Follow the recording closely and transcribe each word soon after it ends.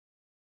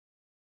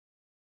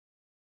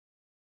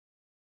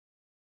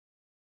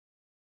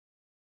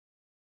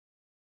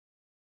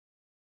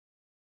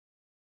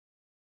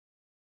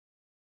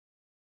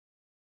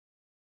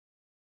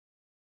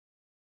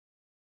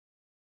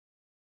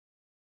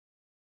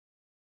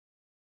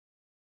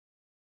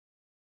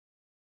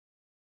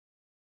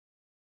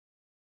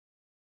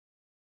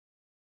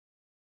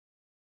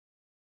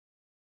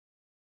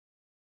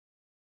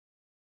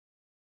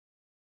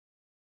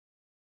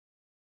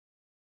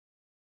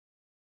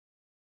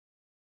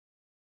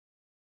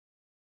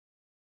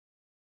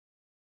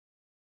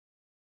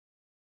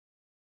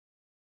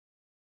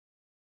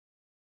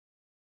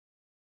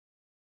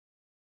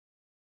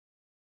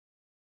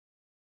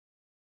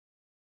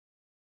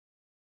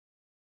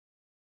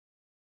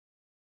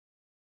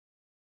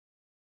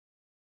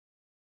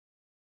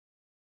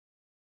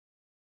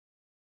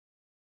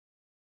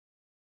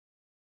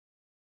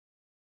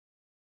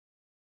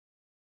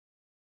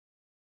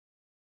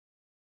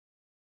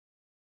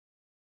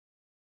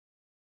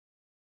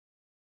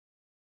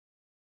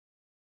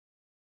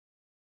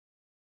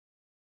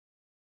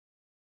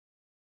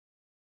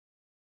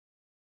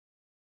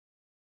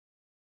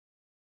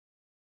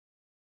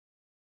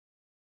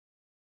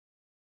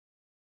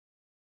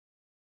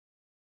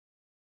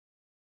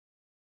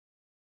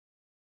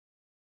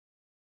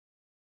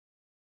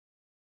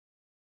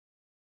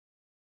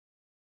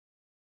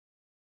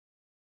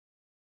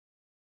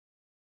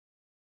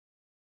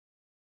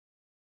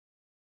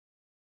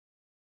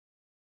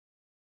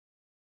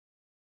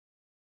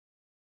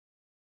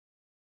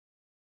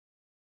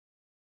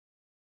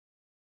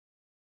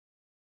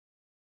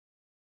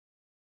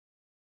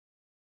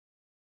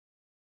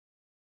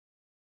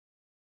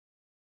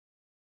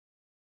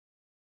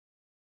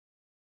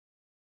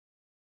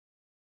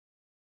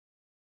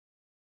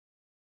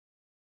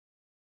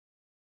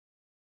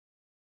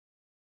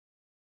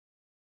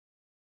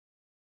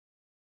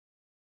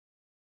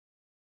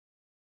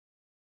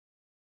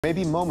There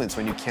may be moments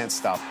when you can't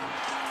stop them.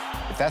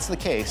 If that's the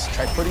case,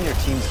 try putting your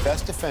team's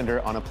best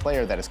defender on a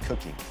player that is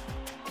cooking.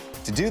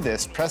 To do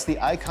this, press the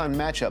icon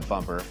matchup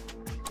bumper,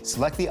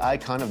 select the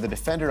icon of the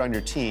defender on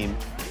your team,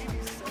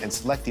 and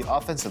select the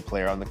offensive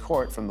player on the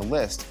court from the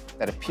list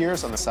that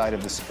appears on the side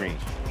of the screen.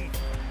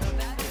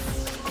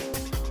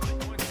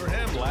 For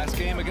him, last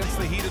game against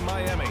the Heat in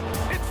Miami.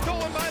 It's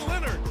stolen by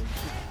Leonard.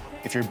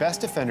 If your best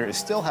defender is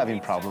still having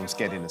problems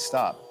getting a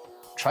stop,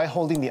 try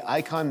holding the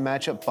icon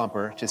matchup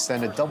bumper to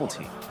send a double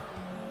team.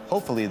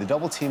 Hopefully, the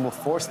double team will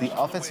force the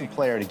offensive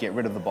player to get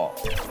rid of the ball.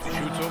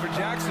 Shoots over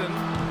Jackson.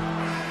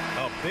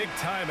 A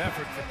big-time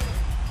effort.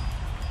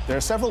 There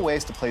are several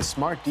ways to play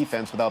smart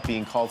defense without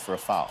being called for a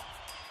foul.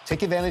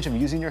 Take advantage of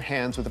using your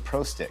hands with a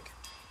pro stick.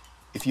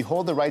 If you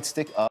hold the right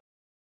stick up.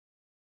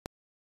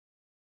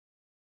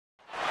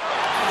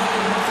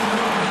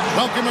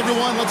 Welcome,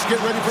 everyone. Let's get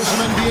ready for some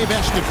NBA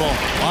basketball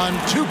on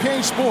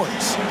 2K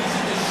Sports.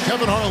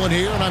 Kevin Harlan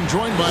here, and I'm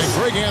joined by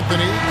Greg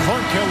Anthony,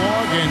 Clark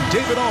Kellogg, and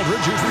David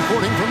Aldridge, who's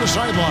reporting from the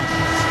sideline.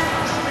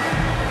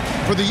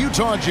 For the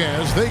Utah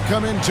Jazz, they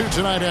come into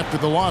tonight after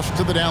the loss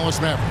to the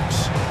Dallas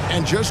Mavericks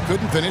and just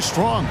couldn't finish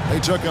strong. They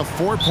took a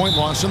 4-point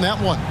loss in that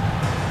one.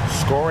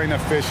 Scoring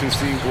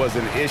efficiency was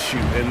an issue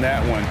in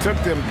that one. Took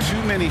them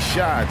too many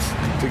shots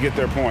to get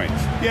their points.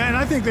 Yeah, and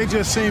I think they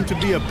just seem to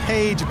be a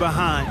page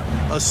behind,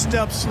 a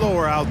step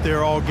slower out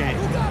there all game.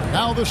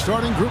 Now the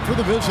starting group for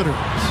the visitors.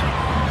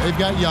 They've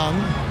got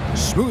Young,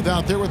 smooth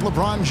out there with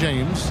LeBron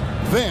James.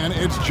 Then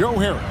it's Joe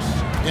Harris,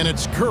 and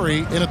it's Curry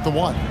in at the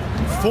 1.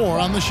 4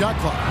 on the shot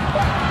clock.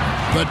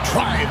 The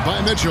drive by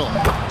Mitchell,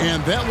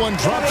 and that one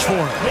drops for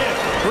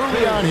him.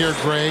 Early on here,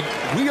 Greg,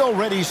 we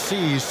already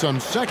see some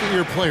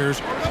second-year players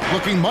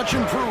looking much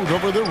improved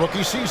over their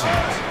rookie seasons.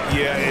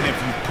 Yeah, and if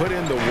you put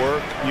in the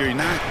work, you're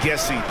not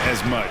guessing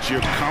as much.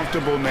 You're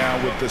comfortable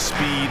now with the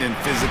speed and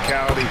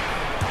physicality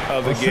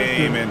of the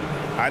game, and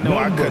I know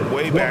I cut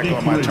way back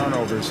on my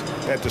turnovers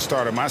at the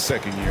start of my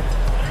second year.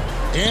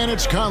 And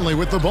it's Conley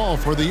with the ball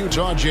for the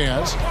Utah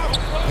Jazz.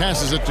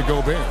 Passes it to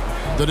Gobert.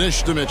 The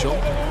dish to Mitchell.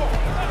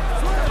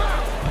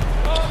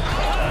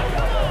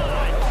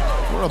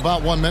 We're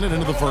about 1 minute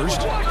into the first.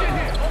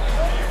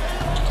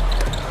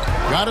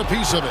 Got a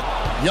piece of it.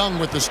 Young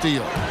with the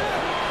steal.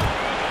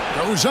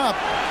 Goes up,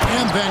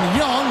 and then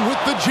Young with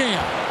the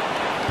jam.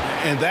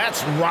 And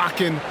that's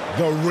rocking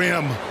the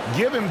rim.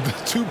 Give him the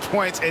 2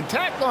 points and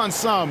tack on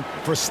some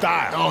for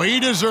style. Oh, he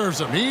deserves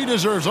them. He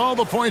deserves all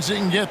the points he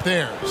can get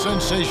there.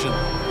 Sensational.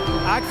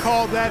 I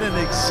call that an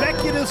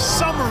executive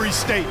summary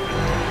statement.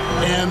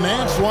 And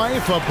that's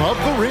life above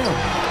the rim,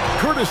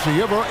 courtesy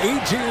of our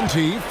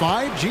AT&T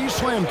 5G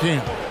Slam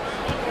Cam.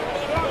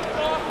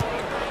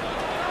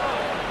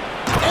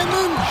 And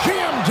then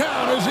jammed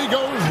down as he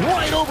goes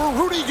right over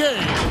Rudy Gay.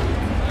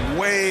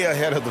 Way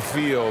ahead of the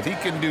field. He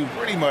can do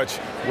pretty much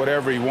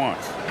whatever he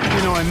wants.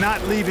 You know, and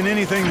not leaving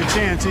anything to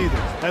chance either.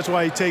 That's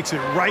why he takes it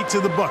right to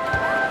the bucket.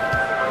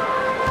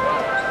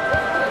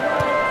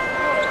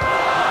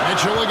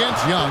 Mitchell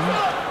against Young.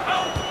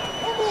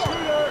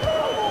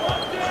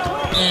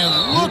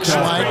 And looks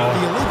like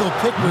the illegal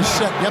pick was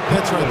set. Yep,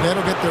 that's right.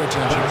 That'll get their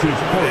attention.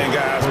 And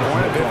guys,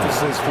 point of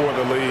emphasis for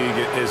the league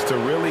is to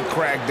really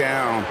crack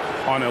down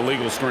on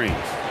illegal screens.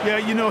 Yeah,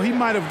 you know, he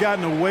might have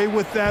gotten away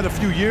with that a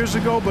few years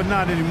ago, but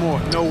not anymore.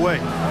 No way.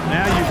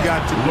 Now you've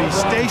got to be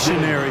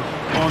stationary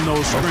on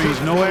those screens.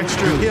 No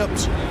extra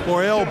hips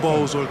or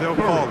elbows, or they'll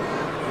call it.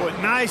 But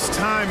nice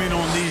timing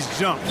on these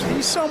jumps.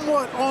 He's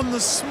somewhat on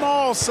the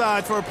small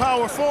side for a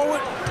power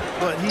forward,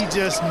 but he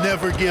just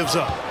never gives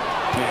up.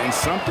 And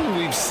something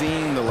we've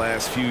seen the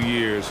last few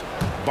years,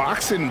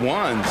 boxing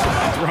ones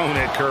thrown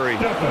at Curry,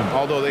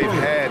 although they've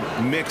had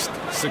mixed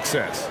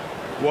success.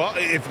 Well,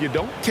 if you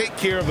don't take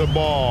care of the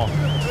ball,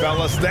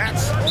 fellas,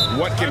 that's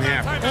what can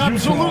happen.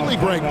 Absolutely,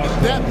 Greg.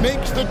 That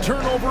makes the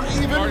turnover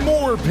even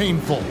more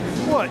painful.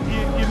 What,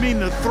 you mean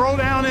the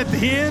throwdown at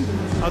the end?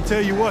 I'll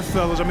tell you what,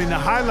 fellas, I mean, the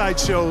highlight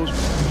shows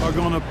are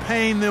going to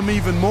pain them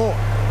even more.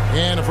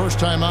 And a first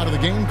time out of the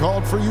game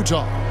called for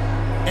Utah.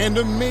 And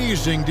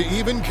amazing to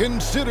even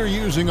consider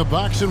using a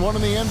boxing one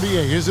in the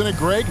NBA, isn't it,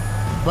 Greg?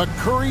 But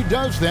Curry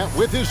does that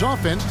with his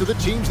offense to the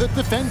teams that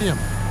defend him.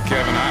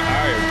 Kevin,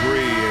 I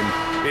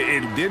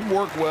agree, and it did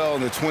work well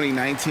in the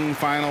 2019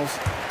 finals.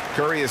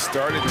 Curry has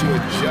started to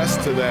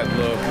adjust to that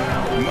look.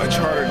 Much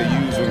harder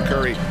to use when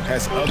Curry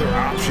has other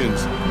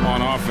options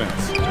on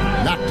offense.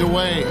 Knocked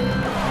away.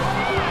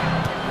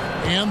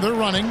 And they're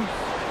running.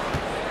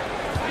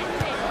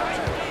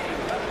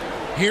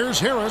 Here's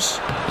Harris.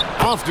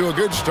 Off to a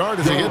good start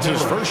as he gets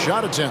his first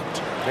shot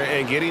attempt.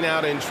 And getting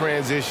out in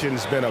transition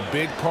has been a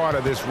big part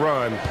of this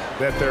run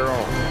that they're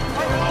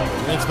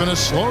on. It's been a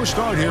slow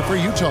start here for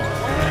Utah.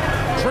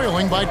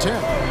 Trailing by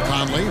 10.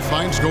 Conley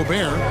finds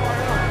Gobert.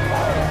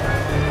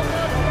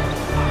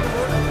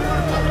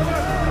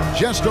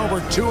 Just over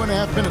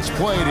 2.5 minutes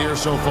played here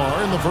so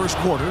far in the first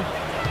quarter.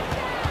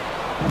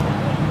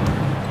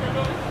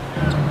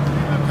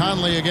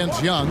 Conley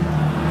against Young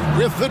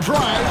with the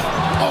drive.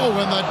 Oh,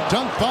 and the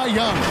dunk by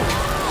Young.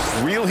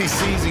 Really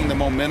seizing the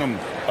momentum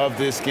of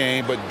this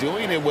game, but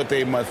doing it with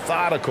a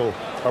methodical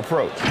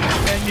approach.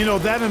 And, you know,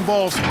 that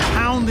involves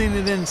pounding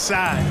it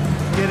inside,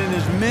 getting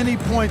as many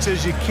points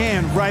as you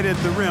can right at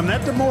the rim.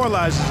 That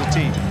demoralizes a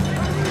team.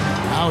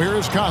 Now here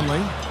is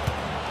Conley.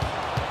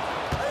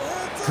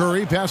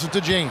 Curry passes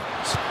to James.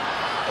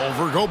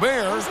 Over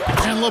Gobert.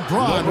 And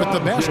LeBron with the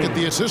basket,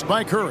 the assist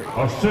by Curry.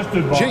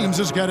 James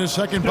has got his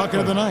second bucket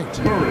of the night.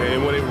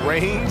 And when it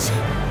rains,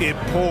 it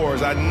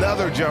pours.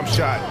 Another jump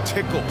shot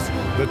tickles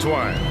the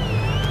twine.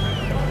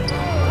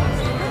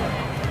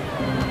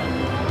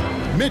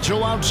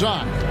 Mitchell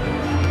outside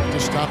to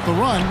stop the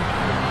run.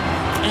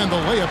 And the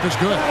layup is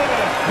good.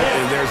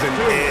 And there's an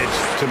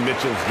edge to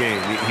Mitchell's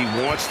game. He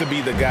wants to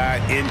be the guy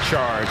in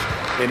charge.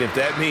 And if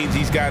that means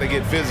he's got to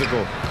get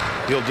physical,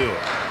 he'll do it.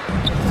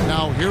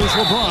 Now here's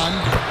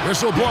LeBron.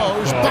 Whistle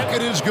blows.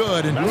 Bucket is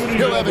good. And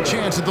he'll have a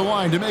chance at the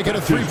line to make it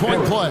a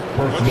three-point play.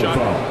 One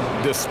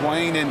shot.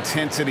 Displaying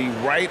intensity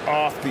right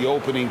off the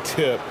opening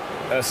tip,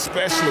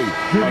 especially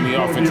on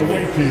the offensive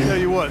end. Tell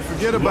you what,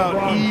 forget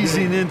about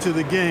easing into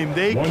the game.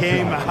 They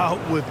came out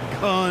with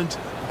guns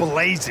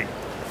blazing.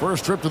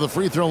 First trip to the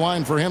free throw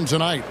line for him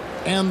tonight.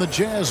 And the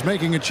Jazz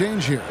making a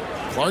change here.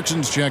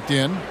 Clarkson's checked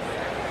in.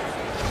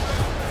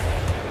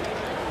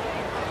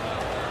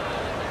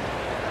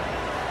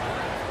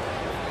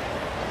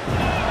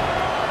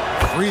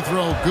 Free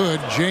throw good,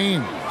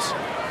 James.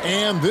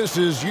 And this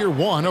is year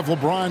one of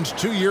LeBron's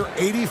two-year,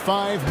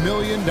 $85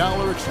 million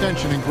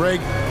extension. And, Greg,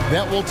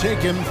 that will take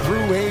him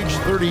through age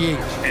 38.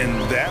 And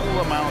that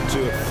will amount to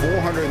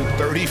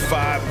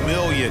 $435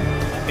 million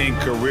in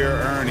career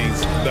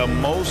earnings, the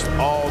most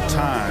all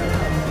time.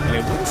 And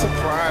it wouldn't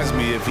surprise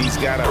me if he's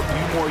got a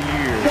few more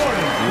years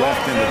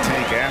left in the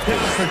tank after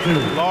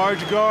that.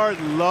 Large guard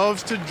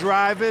loves to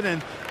drive it,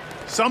 and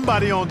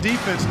somebody on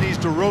defense needs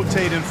to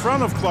rotate in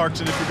front of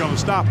Clarkson if you're going to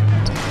stop him.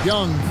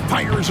 Young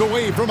fires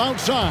away from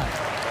outside.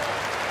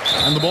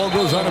 And the ball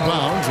goes out of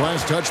bounds.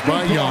 Last touch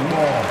by Young.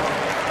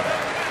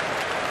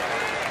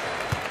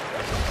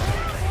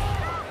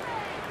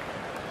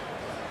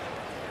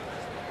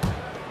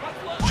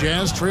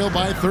 Jazz trail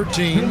by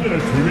 13. 2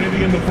 minutes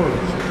remaining in the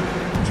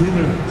first. 2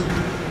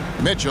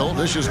 minutes. Mitchell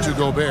dishes to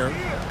Gobert.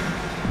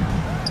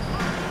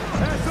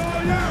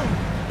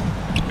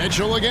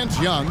 Mitchell against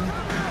Young.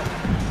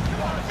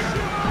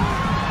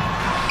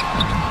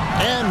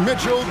 And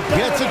Mitchell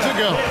gets it to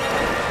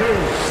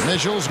go.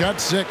 Mitchell's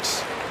got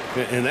 6.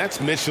 And that's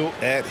Mitchell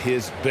at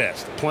his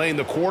best, playing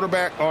the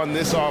quarterback on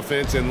this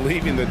offense and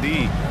leaving the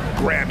D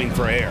grabbing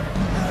for air.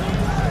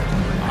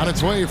 On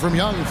its way from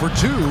Young for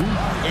 2,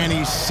 and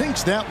he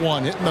sinks that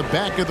one, hitting the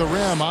back of the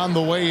rim on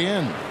the way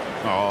in.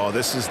 Oh,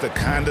 this is the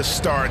kind of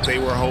start they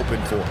were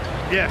hoping for.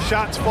 Yeah,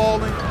 shots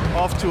falling,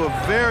 off to a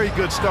very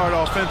good start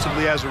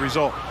offensively as a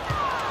result.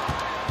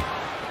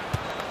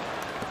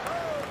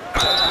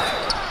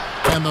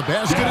 And the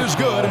basket is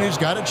good, and he's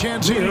got a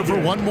chance here for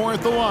one more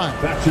at the line.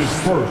 That's his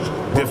first.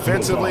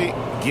 Defensively,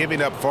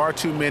 giving up far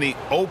too many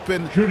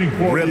open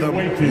rhythm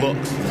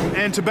looks.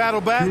 And to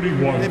battle back,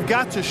 they've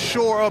got to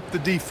shore up the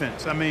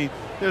defense. I mean,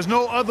 there's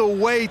no other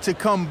way to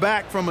come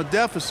back from a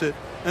deficit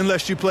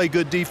unless you play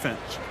good defense.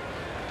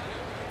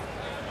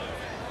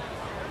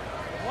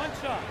 One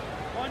shot.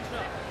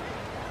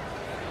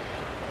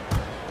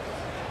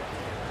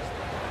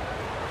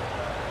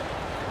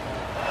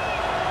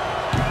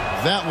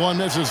 That one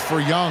misses for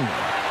Young.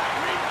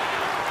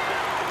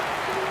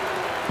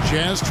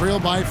 Jazz trail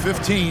by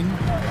 15.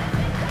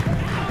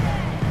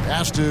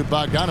 Pass to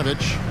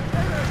Bogdanovich.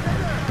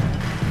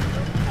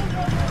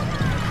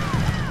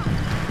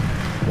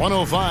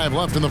 1:05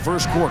 left in the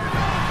first quarter.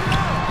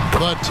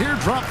 The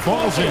teardrop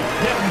falls in.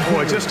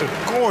 Boy, just a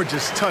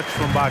gorgeous touch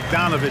from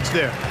Bogdanovich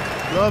there.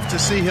 Love to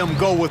see him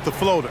go with the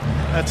floater.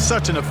 That's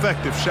such an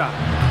effective shot.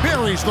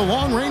 Buries the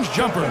long-range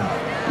jumper.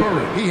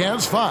 He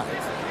has 5.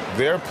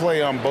 Their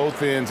play on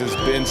both ends has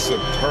been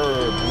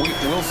superb.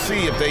 We'll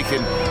see if they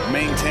can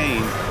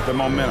maintain the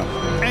momentum.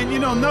 And, you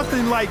know,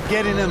 nothing like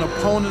getting an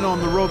opponent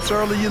on the ropes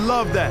early. You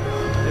love that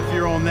if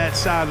you're on that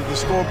side of the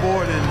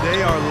scoreboard, and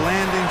they are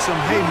landing some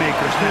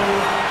haymakers now.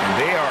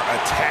 And they are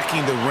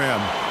attacking the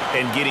rim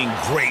and getting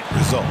great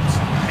results.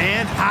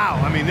 And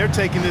how? I mean, they're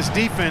taking this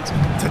defense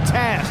to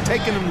task,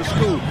 taking them to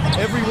school.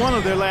 Every one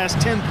of their last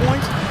 10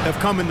 points have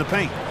come in the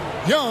paint.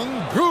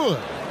 Young, good.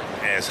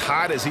 As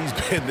hot as he's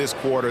been this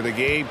quarter, the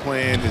game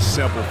plan is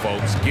simple,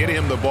 folks. Get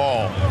him the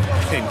ball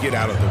and get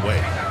out of the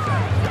way.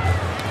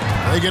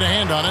 They get a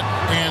hand on it,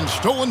 and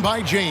stolen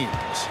by James.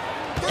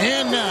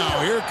 And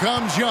now here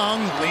comes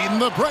Young leading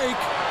the break.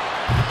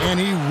 And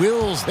he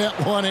wills that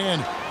one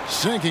in,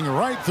 sinking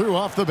right through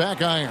off the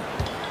back iron.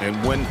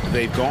 And when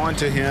they've gone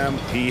to him,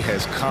 he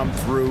has come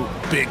through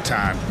big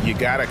time. You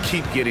got to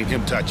keep getting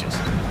him touches.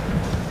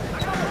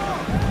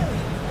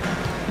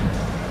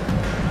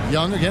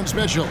 Young against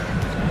Mitchell.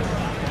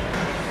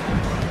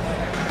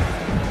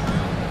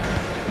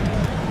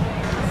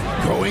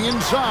 Going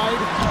inside,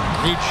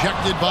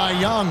 ejected by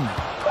Young.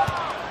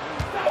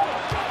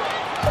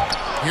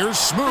 Here's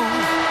Smooth.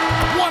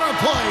 What a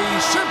play!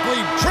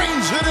 Simply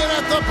drains it in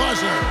at the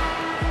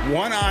buzzer.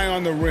 One eye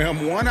on the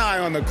rim, one eye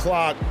on the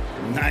clock.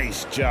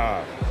 Nice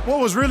job. What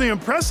was really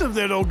impressive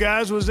there, though,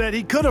 guys, was that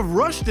he could have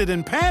rushed it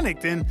and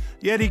panicked, and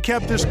yet he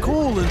kept his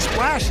cool and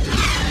splashed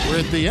it. We're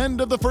at the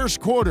end of the first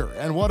quarter,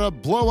 and what a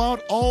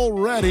blowout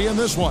already in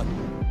this one.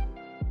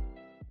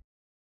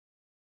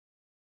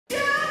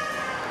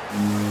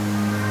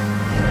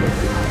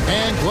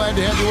 And glad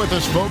to have you with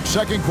us, folks.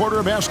 Second quarter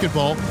of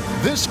basketball.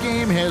 This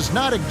game has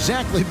not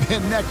exactly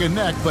been neck and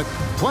neck, but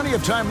plenty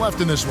of time left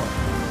in this one.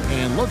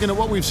 And looking at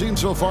what we've seen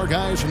so far,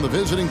 guys, from the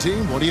visiting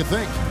team, what do you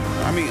think?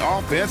 I mean,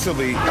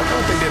 offensively, I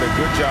thought they did a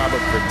good job of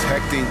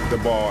protecting the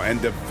ball.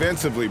 And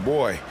defensively,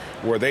 boy,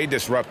 were they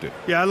disruptive.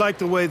 Yeah, I like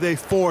the way they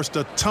forced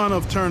a ton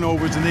of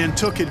turnovers and then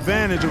took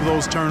advantage of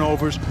those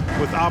turnovers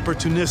with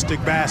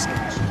opportunistic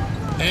baskets.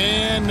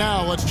 And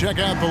now let's check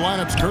out the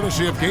lineups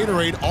courtesy of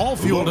Gatorade, all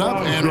fueled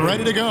up and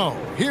ready to go.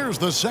 Here's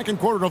the second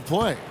quarter of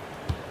play.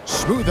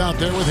 Smooth out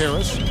there with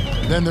Harris.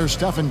 Then there's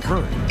Stephen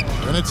Curry.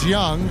 Then it's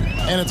Young,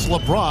 and it's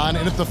LeBron,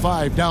 and at the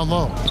 5 down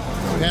low.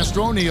 Pass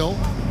to O'Neal.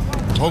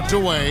 Poked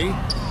away.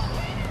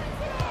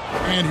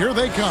 And here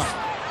they come.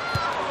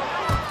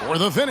 For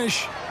the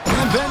finish.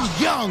 And then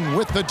Young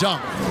with the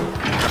dunk.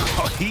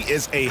 Oh, he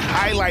is a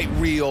highlight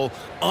reel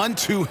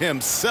unto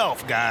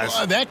himself, guys.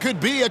 That could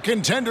be a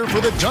contender for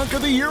the dunk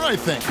of the year, I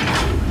think.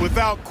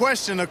 Without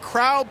question, a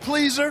crowd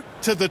pleaser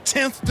to the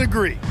 10th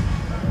degree.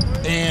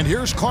 And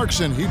here's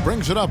Clarkson. He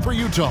brings it up for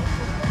Utah.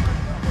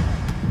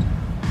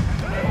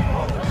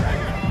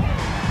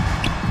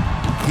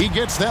 He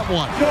gets that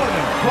one.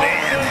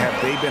 Man,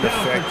 have they been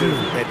effective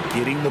at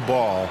getting the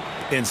ball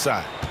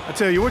inside. I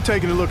tell you, we're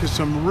taking a look at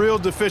some real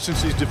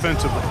deficiencies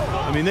defensively.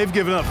 I mean, they've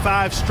given up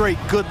 5 straight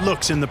good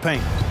looks in the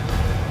paint.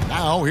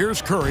 Now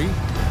here's Curry.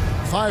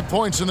 5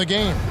 points in the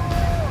game.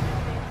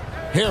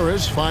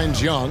 Harris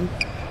finds Young.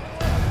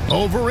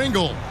 Over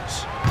Ingles.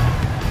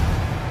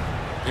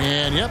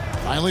 And, yep,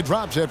 finally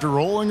drops after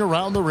rolling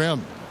around the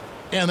rim.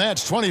 And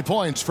that's 20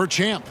 points for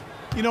Champ.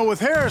 You know, with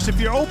Harris, if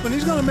you're open,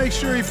 he's going to make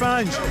sure he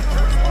finds you.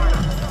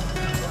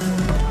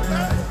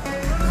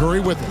 Curry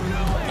with it.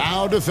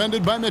 Now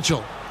defended by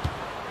Mitchell.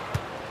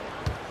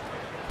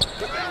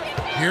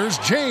 Here's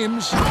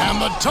James,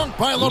 and the dunk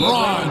by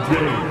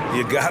LeBron.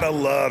 You gotta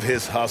love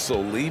his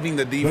hustle, leaving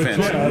the defense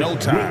no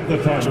time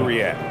to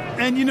react.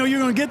 And, you know, you're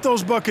going to get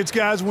those buckets,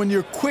 guys, when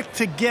you're quick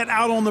to get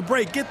out on the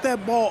break. Get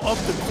that ball up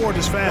the court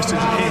as fast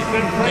as you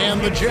can. And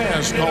the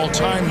Jazz call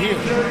time here.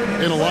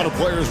 And a lot of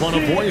players want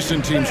a voice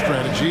in team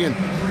strategy. And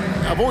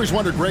I've always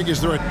wondered, Greg, is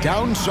there a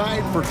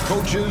downside for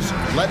coaches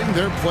letting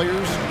their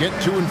players get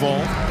too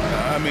involved?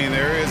 I mean,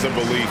 there is a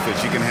belief that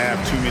you can have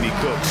too many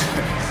cooks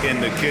in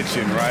the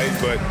kitchen, right?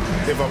 But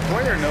if a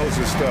player knows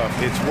his stuff,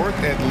 it's worth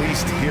at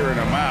least hearing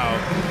them out,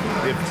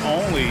 if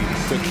only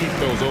to keep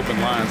those open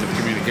lines of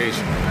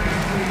communication.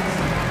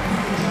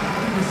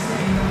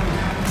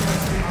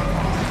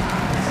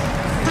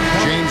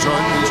 James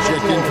Harden is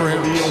checked in for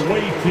him. The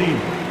away team,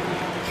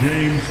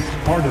 James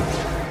Harden.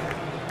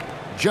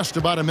 Just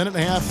about a minute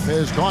and a half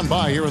has gone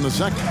by here in the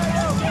second.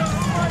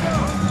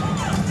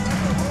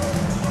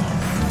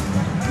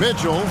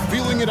 Mitchell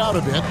feeling it out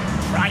a bit.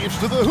 Drives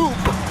to the hoop.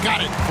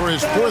 Got it for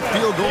his 4th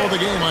field goal of the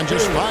game on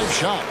just 5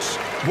 shots.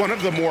 One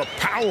of the more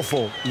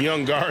powerful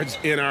young guards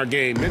in our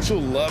game. Mitchell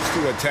loves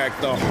to attack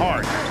the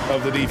heart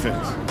of the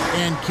defense.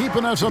 And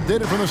keeping us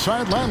updated from the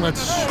sideline,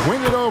 let's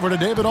swing it over to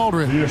David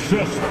Aldridge. The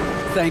assist.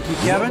 Thank you,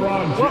 Kevin.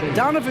 Well,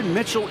 Donovan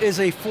Mitchell is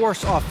a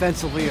force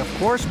offensively, of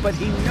course, but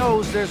he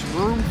knows there's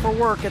room for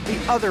work at the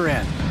other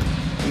end.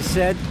 He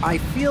said, I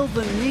feel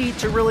the need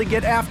to really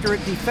get after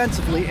it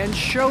defensively and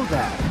show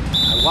that.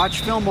 I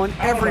watch film on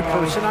every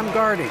person I'm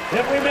guarding.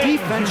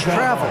 Defense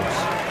travels.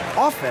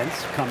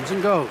 Offense comes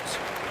and goes.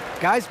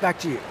 Guys, back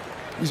to you.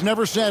 He's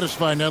never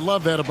satisfied, and I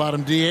love that about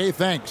him, D.A.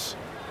 Thanks.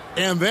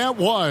 And that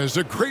was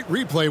a great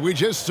replay we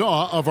just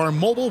saw of our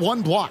Mobile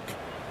One block.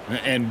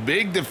 And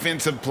big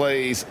defensive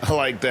plays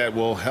like that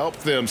will help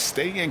them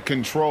stay in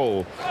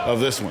control of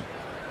this one.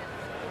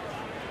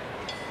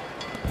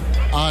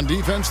 On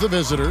defense, the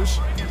visitors.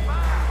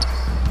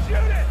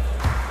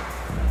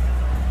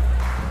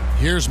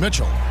 Here's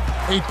Mitchell.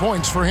 8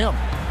 points for him.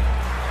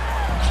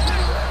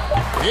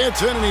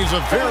 It's in, and he's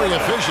a very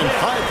efficient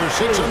 5 for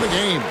 6 in the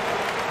game.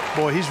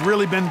 Boy, he's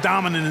really been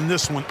dominant in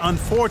this one.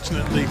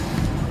 Unfortunately,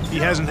 he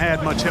hasn't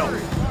had much help.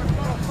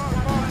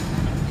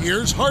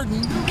 Here's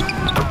Harden.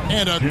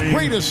 And a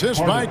great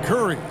assist by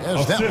Curry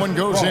as that one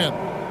goes in.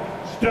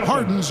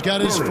 Harden's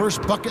got his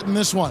first bucket in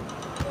this one.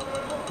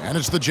 And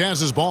it's the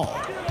Jazz's ball.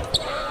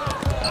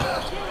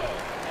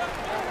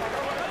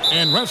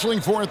 And wrestling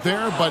for it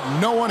there, but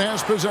no one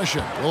has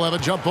possession. We'll have a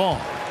jump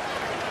ball.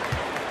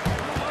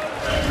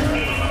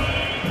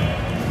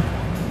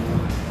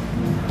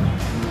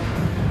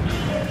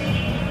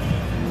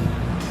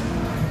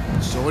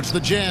 So it's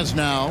the Jazz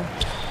now.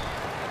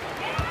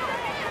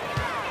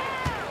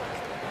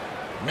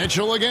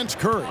 Mitchell against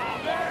Curry.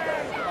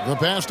 The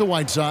pass to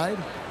Whiteside.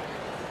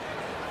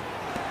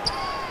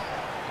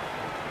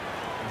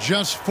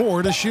 Just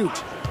 4 to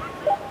shoot.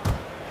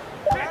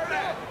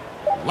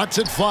 Lets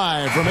it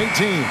fly from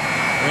 18.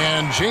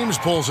 And James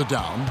pulls it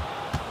down.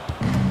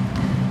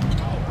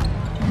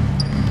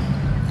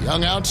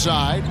 Young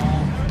outside.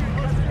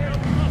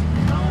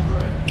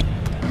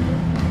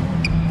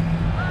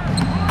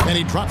 And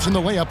he drops in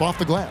the layup off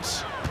the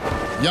glass.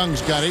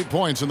 Young's got 8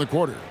 points in the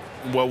quarter.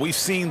 Well, we've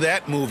seen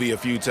that movie a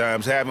few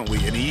times, haven't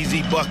we? An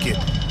easy bucket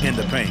in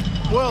the paint.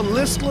 Well,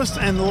 listless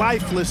and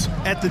lifeless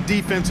at the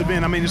defensive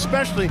end. I mean,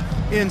 especially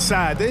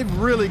inside. They've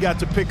really got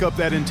to pick up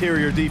that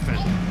interior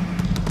defense.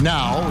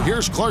 Now,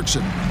 here's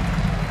Clarkson.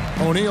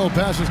 O'Neal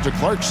passes to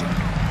Clarkson.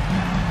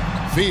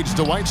 Feeds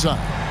to Whiteside.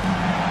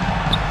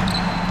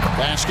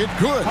 Basket,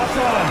 good.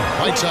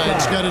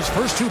 Whiteside's got his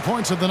first 2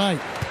 points of the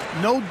night.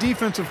 No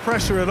defensive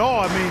pressure at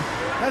all. I mean,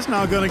 that's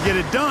not going to get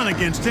it done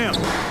against him.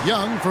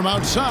 Young from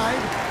outside,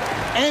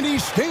 and he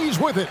stays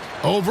with it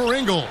over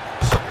Ingles.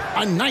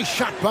 A nice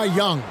shot by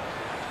Young.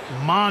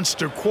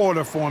 Monster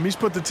quarter for him. He's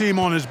put the team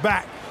on his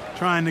back,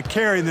 trying to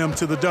carry them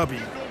to the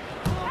W.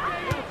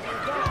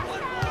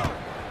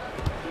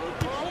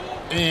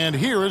 And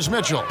here is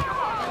Mitchell.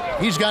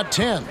 He's got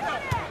 10.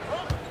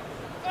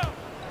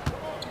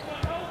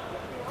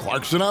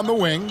 Clarkson on the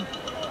wing.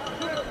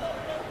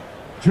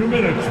 2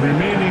 minutes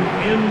remaining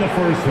in the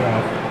first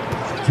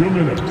half. 2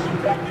 minutes.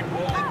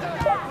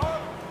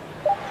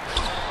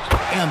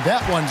 And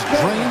that one's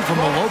drained from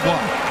the low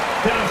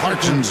block.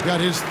 Clarkson's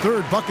got his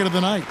 3rd bucket of the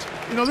night.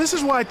 You know, this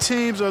is why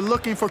teams are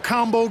looking for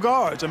combo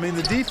guards. I mean,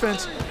 the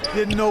defense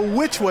didn't know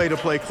which way to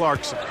play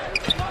Clarkson.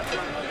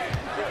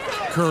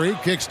 Curry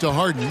kicks to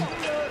Harden.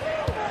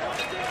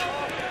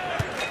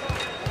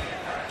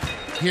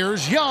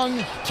 Here's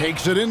Young.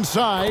 Takes it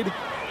inside.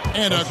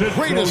 And a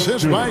great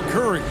assist by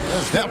Curry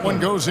as that one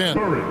goes in.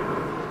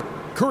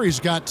 Curry's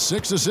got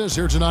 6 assists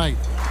here tonight.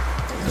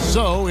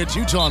 So it's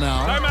Utah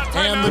now,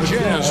 and the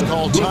Jazz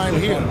call time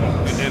here.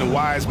 And a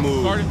wise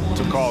move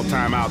to call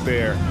timeout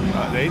there.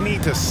 They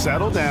need to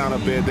settle down a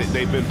bit.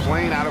 They've been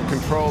playing out of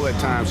control at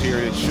times here,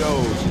 and it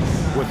shows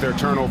with their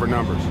turnover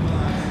numbers.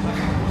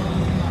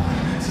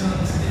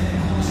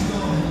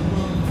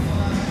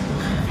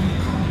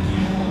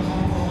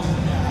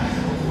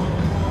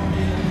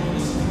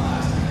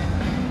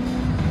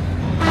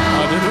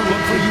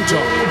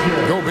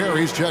 Gobert,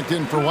 he's checked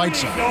in for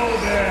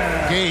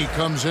Whiteside. Gay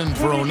comes in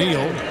for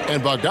O'Neal,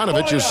 and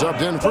Bogdanovich is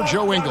subbed in for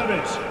Joe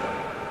Ingles.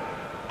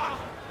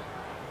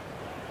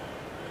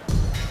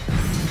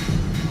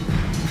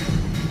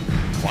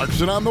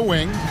 Clarkson on the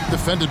wing,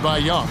 defended by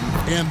Young,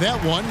 and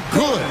that one,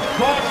 good.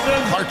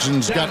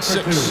 Clarkson's got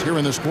 6 here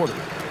in this quarter.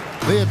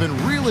 They have been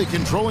really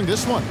controlling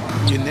this one.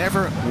 You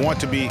never want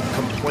to be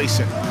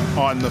complacent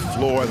on the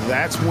floor.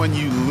 That's when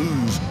you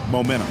lose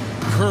momentum.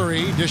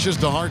 Curry dishes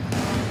to Harden.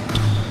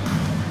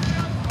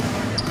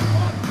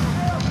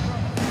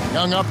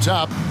 Young up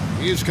top.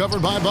 He is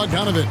covered by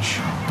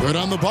Bogdanovich. Good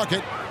on the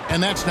bucket.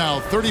 And that's now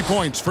 30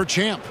 points for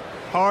Champ.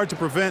 Hard to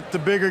prevent the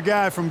bigger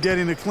guy from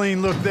getting a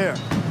clean look there.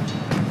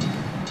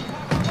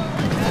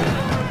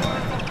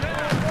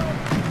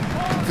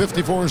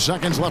 54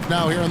 seconds left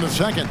now here in the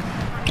second.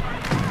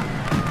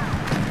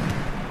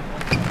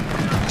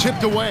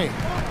 Tipped away.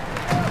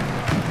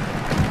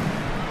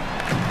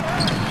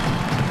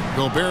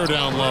 Gobert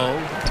down low.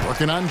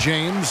 Working on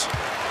James.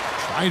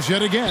 Tries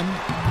yet again.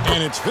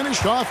 And it's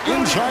finished off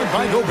inside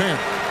by Gobert.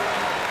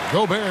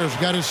 Gobert's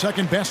got his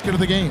 2nd basket of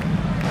the game.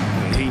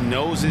 He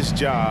knows his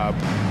job.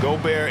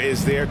 Gobert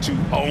is there to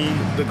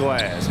own the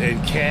glass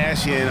and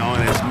cash in on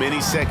as many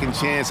second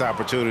chance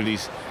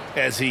opportunities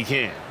as he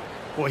can.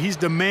 Well, he's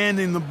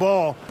demanding the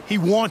ball. He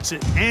wants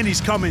it, and he's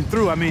coming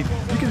through. I mean,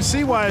 you can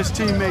see why his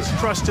teammates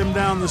trust him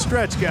down the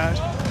stretch, guys.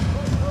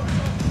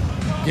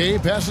 Gay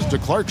passes to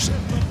Clarkson.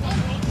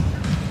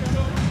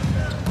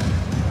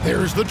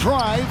 There's the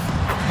drive,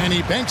 and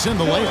he banks in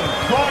the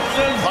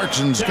layup.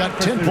 Clarkson's got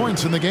 10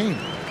 points in the game.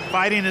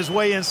 Fighting his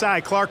way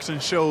inside, Clarkson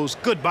shows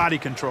good body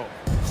control.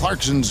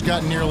 Clarkson's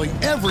got nearly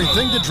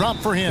everything to drop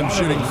for him,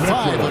 shooting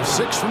 5 of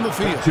 6 from the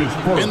field.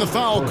 And the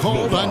foul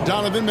called on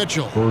Donovan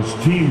Mitchell. First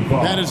team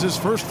foul. That is his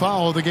first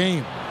foul of the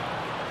game.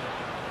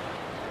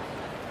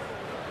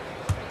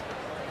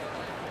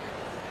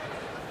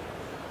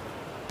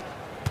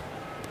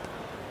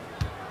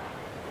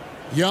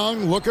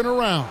 Young looking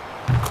around.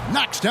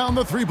 Knocks down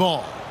the 3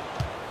 ball.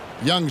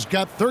 Young's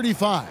got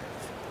 35.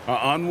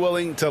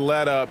 Unwilling to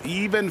let up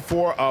even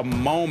for a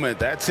moment.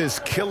 That's his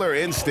killer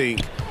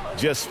instinct,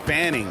 just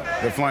fanning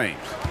the flames.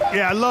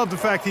 Yeah, I love the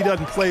fact he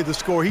doesn't play the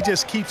score. He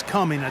just keeps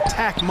coming,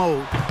 attack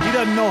mode. He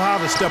doesn't know how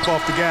to step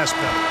off the gas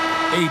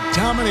pedal. A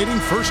dominating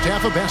first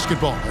half of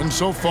basketball, and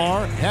so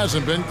far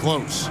hasn't been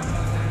close.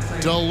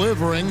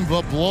 Delivering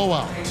the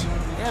blowout.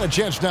 And a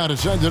chance now to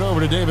send it over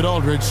to David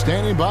Aldridge,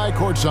 standing by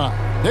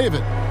courtside.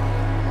 David.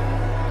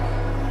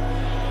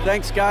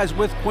 Thanks, guys.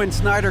 With Quinn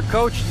Snyder,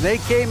 Coach, they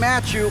came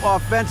at you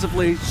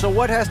offensively. So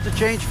what has to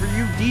change for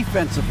you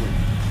defensively?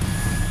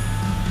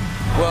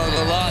 Well,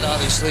 a lot,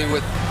 obviously,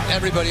 with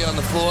everybody on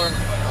the floor.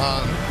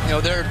 You know,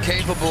 they're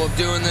capable of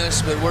doing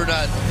this, but we're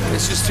not.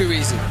 It's just too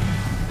easy.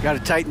 Got to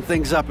tighten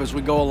things up as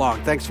we go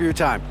along. Thanks for your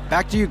time.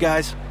 Back to you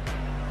guys.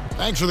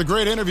 Thanks for the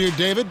great interview,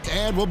 David.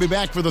 And we'll be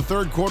back for the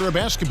 3rd quarter of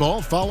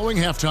basketball following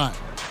halftime.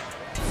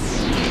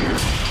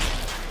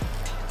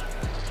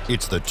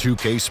 It's the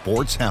 2K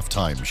Sports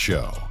Halftime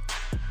Show.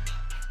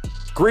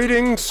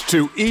 Greetings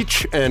to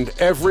each and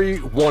every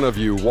one of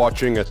you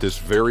watching at this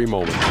very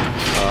moment.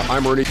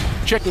 I'm Ernie,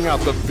 checking out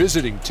the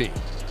visiting team.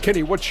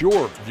 Kenny, what's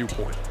your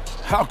viewpoint?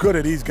 How good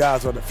are these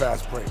guys on the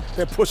fast break?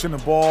 They're pushing the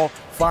ball,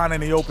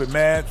 finding the open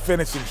man,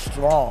 finishing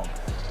strong.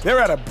 They're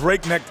at a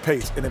breakneck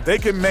pace, and if they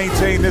can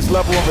maintain this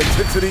level of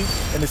intensity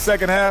in the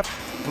second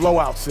half,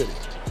 blowout city.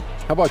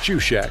 How about you,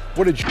 Shaq?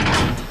 What did you...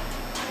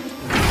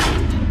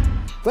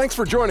 Thanks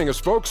for joining us,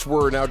 folks.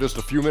 We're now just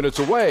a few minutes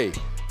away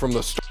from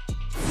the start.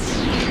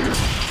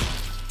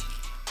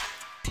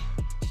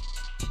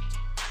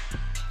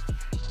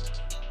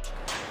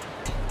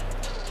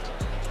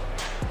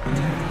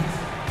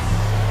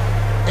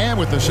 And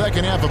with the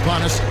second half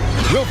upon us,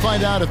 we'll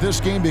find out if this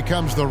game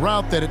becomes the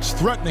route that it's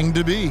threatening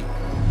to be.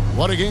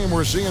 What a game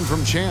we're seeing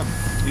from Champ.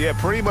 Yeah,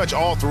 pretty much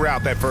all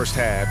throughout that first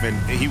half, and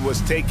he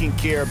was taking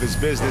care of his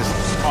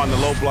business on the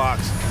low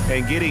blocks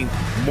and getting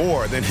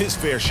more than his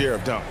fair share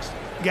of dunks.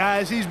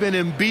 Guys, he's been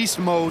in beast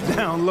mode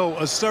down low,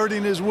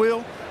 asserting his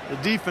will. The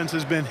defense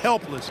has been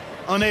helpless,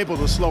 unable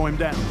to slow him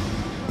down.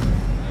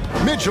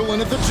 Mitchell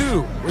in at the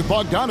 2 with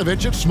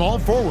Bogdanovich at small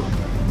forward.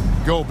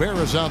 Gobert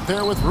is out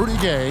there with Rudy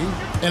Gay,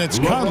 and it's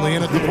Conley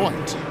in at the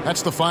point.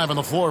 That's the 5 on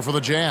the floor for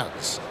the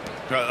Jazz.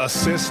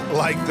 Assists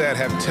like that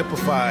have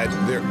typified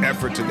their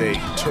effort today.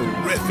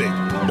 Terrific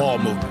ball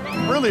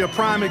movement. Really a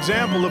prime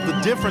example of the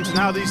difference in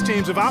how these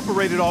teams have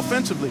operated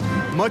offensively.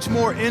 Much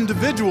more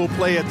individual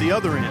play at the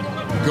other end.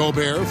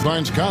 Gobert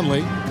finds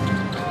Conley.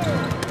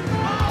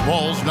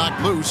 Ball's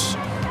knocked loose.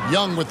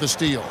 Young with the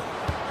steal.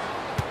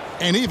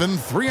 An even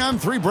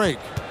 3-on-3 break.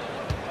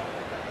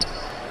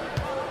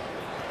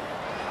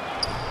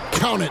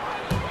 Count it.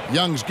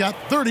 Young's got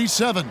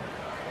 37.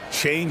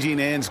 Changing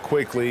ends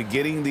quickly,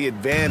 getting the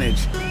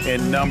advantage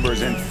in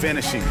numbers and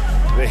finishing.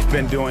 They've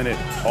been doing it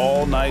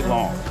all night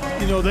long.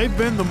 You know, they've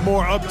been the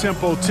more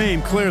up-tempo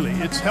team, clearly.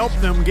 It's helped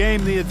them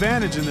gain the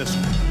advantage in this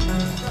one.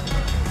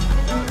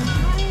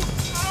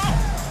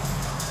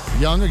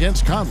 Young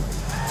against Conley.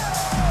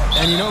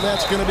 And you know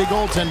that's going to be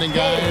goaltending,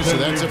 guys. So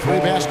that's a free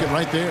basket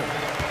right there.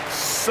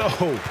 So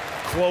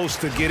close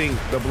to getting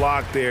the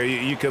block there.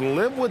 You can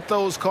live with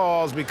those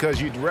calls because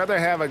you'd rather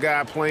have a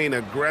guy playing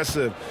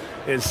aggressive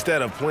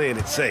instead of playing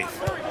it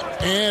safe.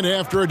 And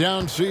after a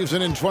down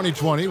season in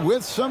 2020,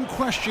 with some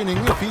questioning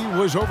if he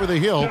was over the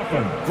hill,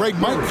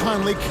 Mike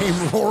Conley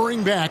came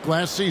roaring back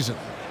last season.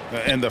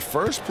 And the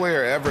first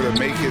player ever to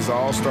make his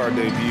All-Star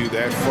debut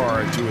that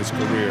far into his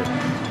career,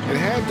 it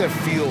had to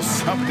feel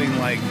something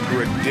like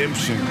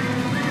redemption.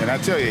 And I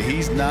tell you,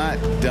 he's not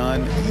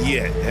done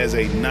yet. Has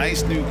a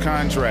nice new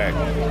contract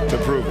to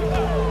prove it.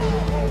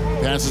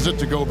 Passes it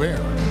to Gobert.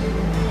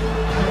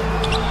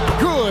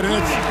 Good, and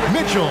it's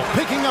Mitchell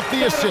picking up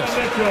the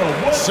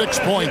assist. 6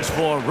 points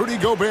for Rudy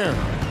Gobert.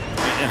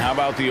 And how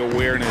about the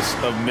awareness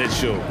of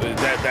Mitchell?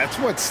 That's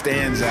what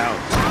stands out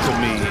to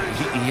me.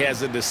 He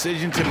has a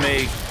decision to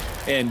make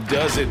and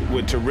does it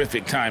with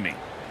terrific timing.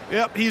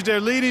 Yep, he's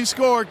their leading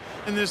scorer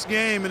in this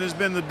game and has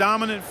been the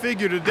dominant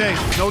figure today.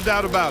 No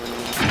doubt about it.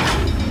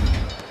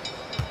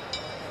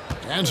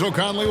 And so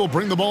Conley will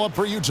bring the ball up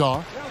for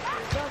Utah.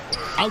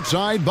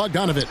 Outside,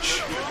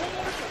 Bogdanovich.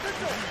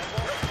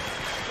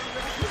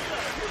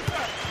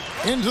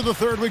 Into the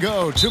third we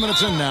go. 2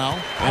 minutes in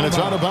now. And it's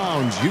out of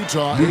bounds.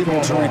 Utah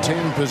able to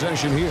retain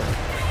possession here.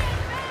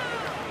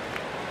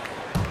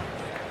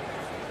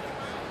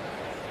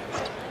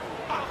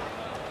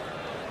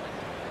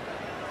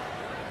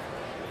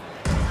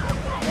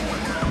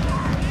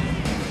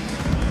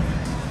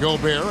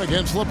 Gobert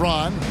against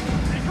LeBron.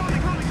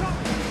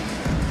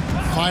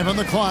 5 on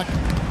the clock.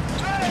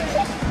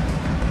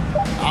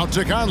 Out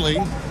to Conley.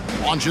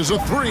 Launches a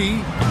 3.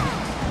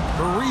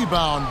 The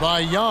rebound by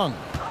Young.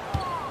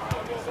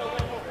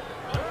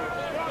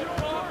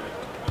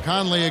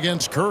 Conley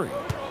against Curry.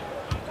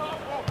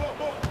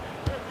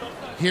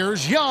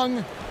 Here's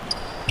Young.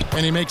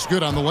 And he makes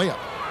good on the layup.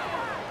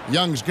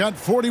 Young's got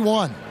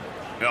 41.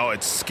 Oh,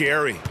 it's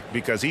scary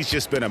because he's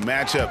just been a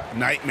matchup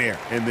nightmare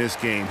in this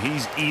game.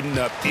 He's eaten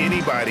up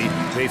anybody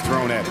they've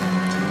thrown at him.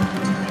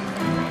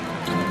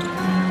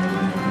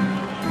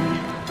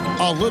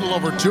 A little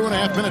over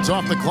 2.5 minutes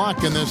off the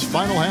clock in this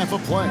final half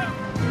of play.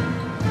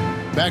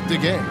 Back to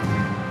Gay.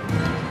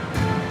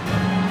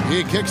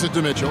 He kicks it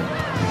to Mitchell.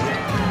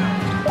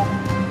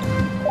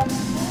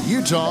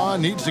 Utah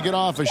needs to get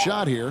off a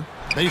shot here.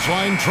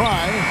 Baseline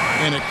try,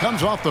 and it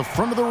comes off the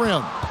front of the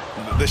rim.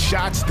 The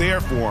shot's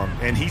there for him,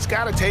 and he's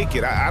got to take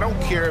it. I don't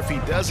care if he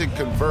doesn't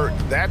convert.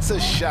 That's a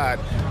shot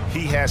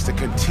he has to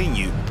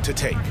continue to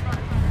take.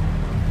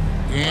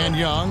 And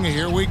Young,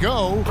 here we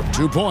go.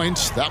 2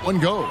 points. That one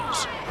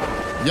goes.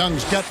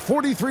 Young's got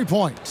 43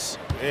 points.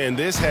 And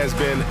this has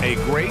been a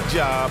great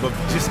job of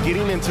just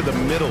getting into the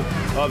middle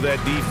of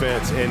that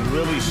defense and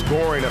really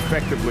scoring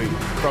effectively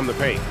from the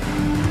paint.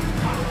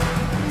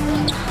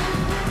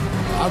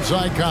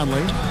 Outside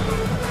Conley.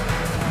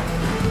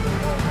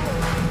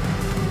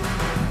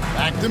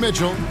 Back to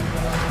Mitchell.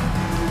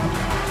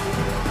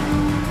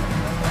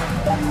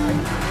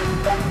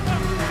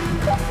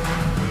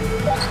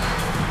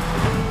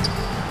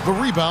 The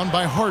rebound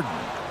by Harden.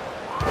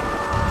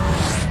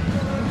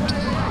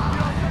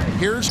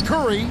 Here's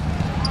Curry.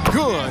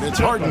 Good. It's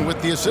Harden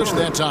with the assist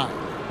that time.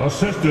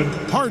 Assisted.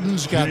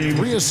 Harden's got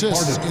 3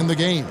 assists in the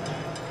game.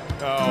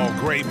 Oh,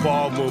 great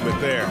ball movement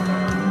there.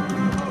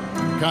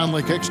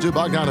 Conley kicks to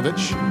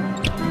Bogdanovich.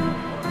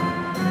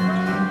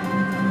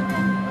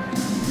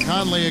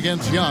 Conley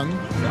against Young.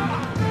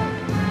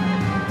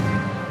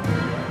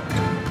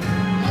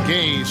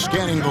 Gay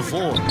scanning the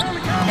floor.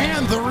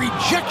 And the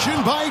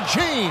rejection by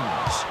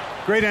James.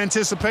 Great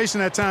anticipation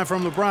that time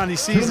from LeBron. He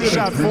sees the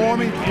shot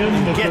forming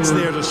and gets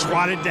there to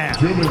swat it down.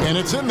 And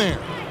it's in there.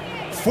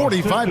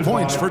 45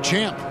 points for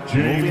Champ.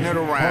 Moving it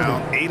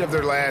around, 8 of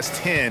their last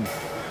 10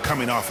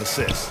 coming off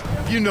assists.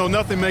 You know,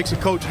 nothing makes a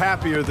coach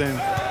happier than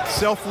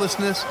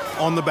selflessness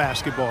on the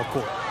basketball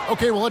court.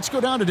 Okay, well, let's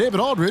go down to David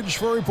Aldridge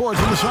for a report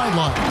from the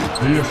sideline.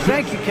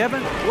 Thank you,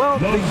 Kevin. Well,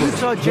 the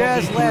Utah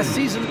Jazz last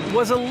season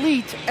was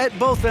elite at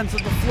both ends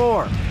of the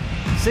floor.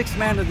 6th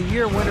Man of the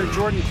Year winner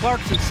Jordan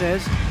Clarkson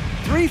says,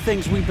 3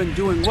 things we've been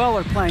doing well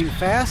are playing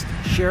fast,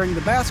 sharing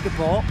the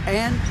basketball,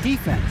 and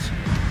defense.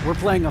 We're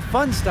playing a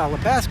fun style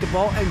of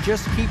basketball and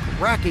just keep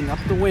racking up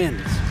the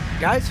wins.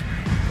 Guys?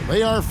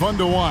 They are fun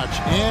to watch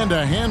and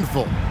a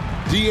handful.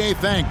 D.A.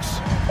 thanks.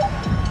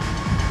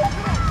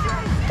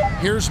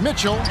 Here's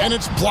Mitchell, and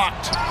it's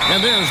blocked.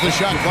 And there's the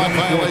shot clock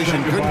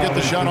violation. Couldn't get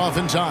the shot off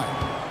in time.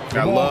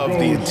 I love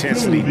the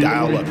intensity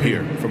dial up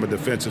here from a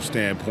defensive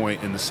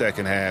standpoint in the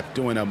second half.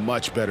 Doing a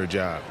much better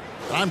job.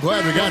 I'm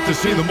glad we got to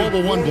see the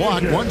mobile one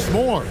block once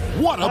more.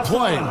 What a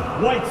play.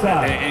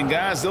 And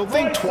guys, they'll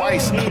think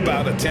twice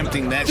about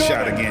attempting that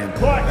shot again.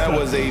 That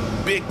was a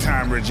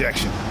big-time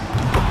rejection.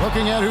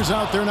 Looking at who's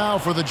out there now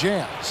for the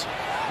Jazz.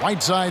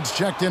 Whiteside's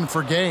checked in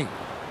for Gay.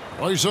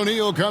 Royce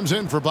O'Neal comes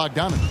in for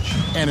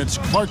Bogdanovich. And it's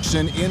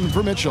Clarkson in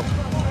for Mitchell.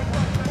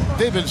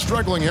 They've been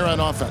struggling here on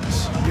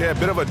offense. Yeah, a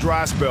bit of a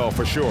dry spell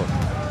for sure.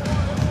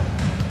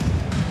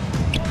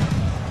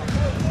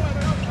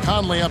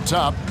 Conley up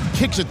top.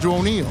 Kicks it to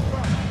O'Neal.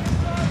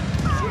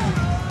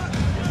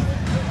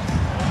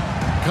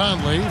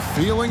 Conley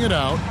feeling it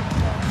out.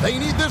 They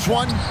need this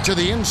one to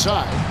the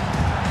inside.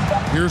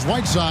 Here's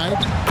Whiteside.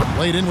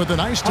 Laid in with a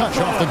nice touch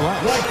off the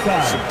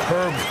glass.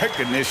 Superb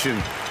recognition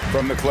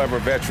from the clever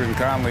veteran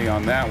Conley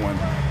on that one.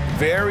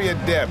 Very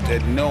adept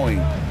at knowing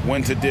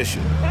when to dish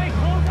it.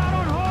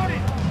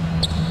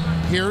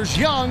 Here's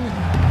Young.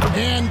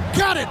 And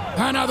got it.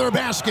 Another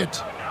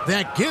basket.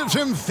 That gives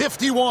him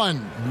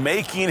 51.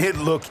 Making it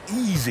look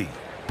easy.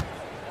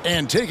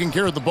 And taking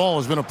care of the ball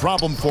has been a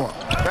problem for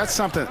him. That's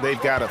something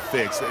they've got to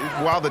fix.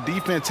 While the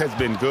defense has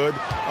been good,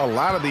 a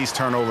lot of these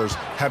turnovers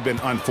have been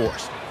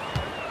unforced.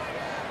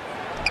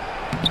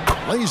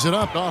 Lays it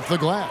up off the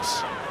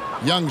glass.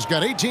 Young's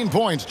got 18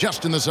 points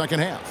just in the second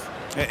half.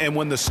 And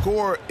when the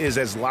score is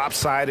as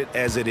lopsided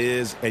as it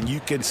is, and you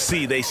can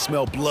see they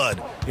smell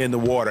blood in the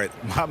water,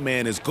 my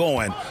man is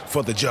going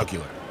for the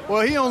jugular.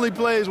 Well, he only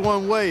plays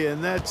one way,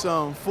 and that's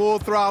full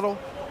throttle,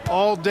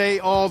 all day,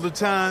 all the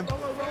time,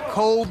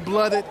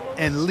 cold-blooded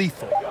and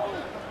lethal.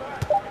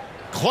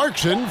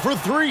 Clarkson for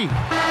 3.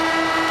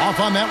 Off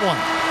on that one.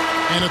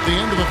 And at the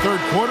end of the third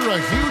quarter, a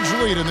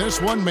huge lead in this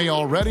one may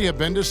already have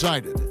been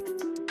decided.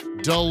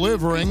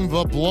 Delivering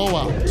the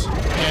blowout.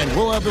 And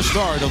we'll have the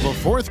start of the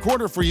fourth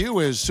quarter for you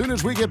as soon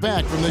as we get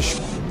back from this.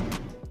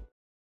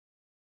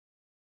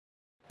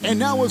 And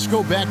now let's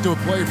go back to a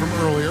play from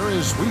earlier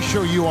as we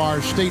show you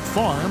our State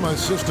Farm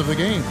assist of the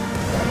game.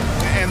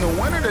 And the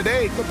winner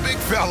today, the big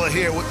fella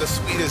here with the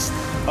sweetest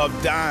of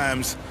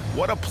dimes.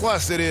 What a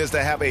plus it is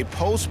to have a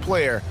post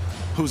player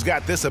who's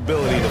got this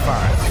ability to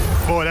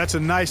find. Boy, that's a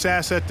nice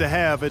asset to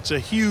have. It's a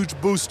huge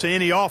boost to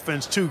any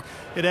offense, too.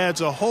 It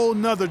adds a whole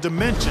nother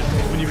dimension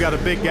when you've got a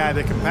big guy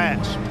that can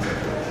pass.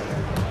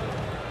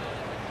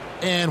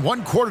 And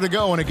 1 quarter to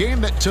go in a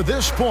game that to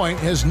this point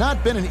has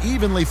not been an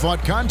evenly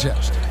fought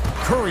contest.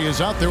 Curry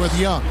is out there with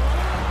Young.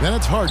 Then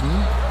it's Harden.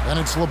 Then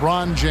it's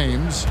LeBron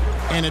James.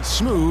 And it's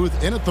Smooth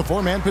in at the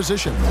 4-man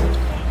position.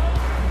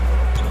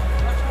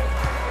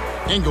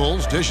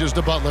 Ingles dishes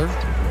to Butler.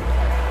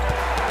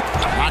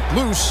 Knocked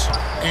loose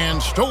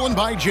and stolen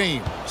by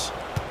James.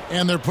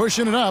 And they're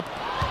pushing it up.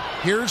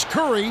 Here's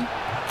Curry.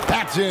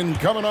 That's in,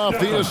 coming off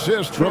the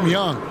assist from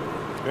Young.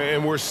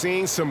 And we're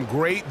seeing some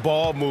great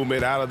ball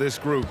movement out of this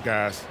group,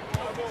 guys.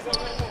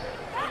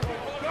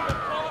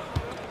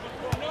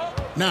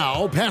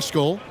 Now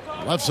Pascal,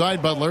 left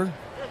side Butler.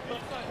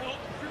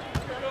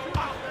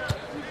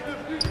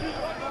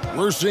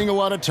 We're seeing a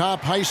lot of top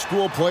high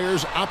school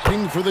players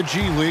opting for the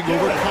G League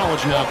over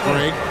college now,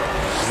 Craig.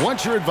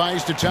 What's your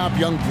advice to top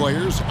young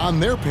players on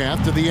their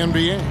path to the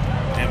NBA?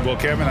 And well,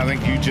 Kevin, I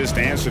think you just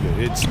answered it.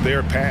 It's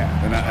their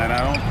path. And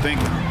I don't think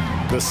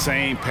the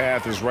same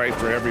path is right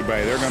for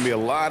everybody. There are going to be a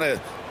lot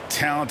of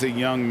talented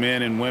young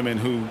men and women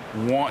who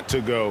want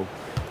to go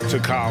to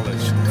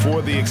college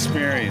for the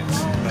experience,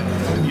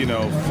 you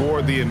know,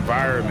 for the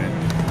environment,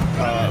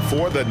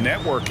 for the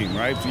networking,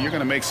 right? You're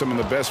going to make some of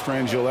the best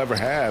friends you'll ever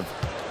have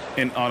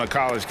on a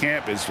college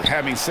campus.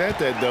 Having said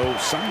that, though,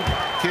 some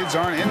kids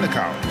aren't in the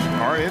college,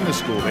 aren't in the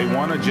school. They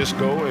want to just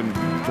go and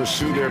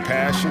pursue their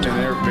passion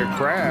and their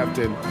craft,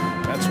 and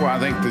that's why I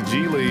think the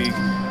G League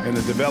and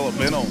the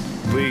developmental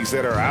leagues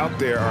that are out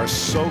there are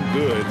so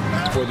good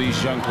for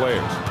these young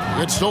players.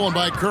 It's stolen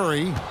by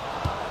Curry.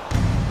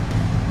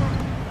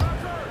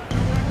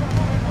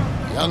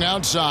 Young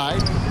outside,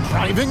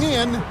 driving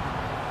in.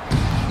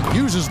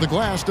 Uses the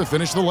glass to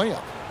finish the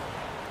layup.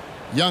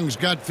 Young's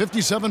got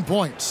 57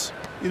 points.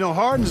 You know,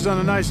 Harden's done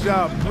a nice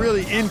job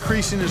really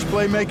increasing his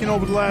playmaking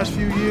over the last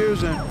few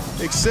years and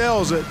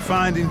excels at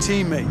finding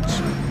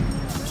teammates.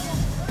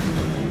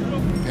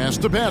 Pass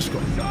to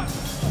Pascal.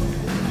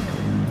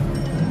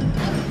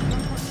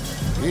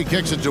 He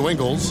kicks it to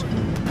Ingles.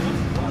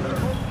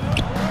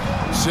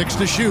 6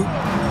 to shoot.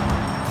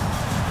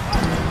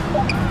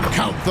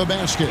 Count the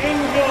basket.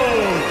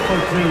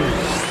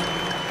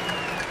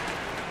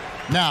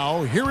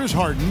 Now, here is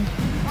Harden.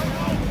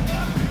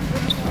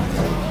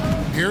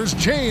 Here's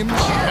James,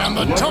 and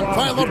the dunk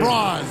by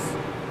LeBron.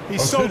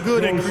 He's so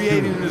good at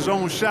creating his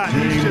own shot.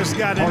 He's just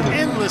got an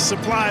endless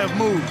supply of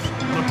moves.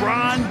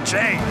 LeBron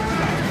James.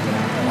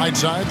 Right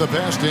side, the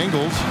pass to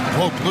Ingles.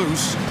 Broke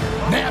loose.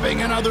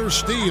 Nabbing another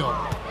steal.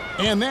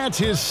 And that's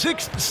his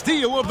 6th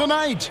steal of the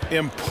night.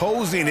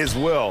 Imposing his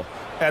will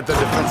at the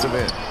defensive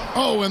end.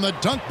 Oh, and the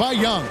dunk by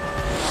Young.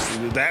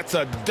 That's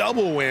a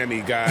double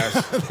whammy, guys.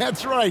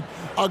 That's right.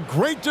 A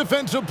great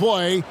defensive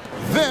play,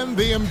 then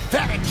the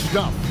emphatic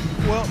stuff.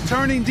 Well,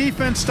 turning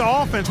defense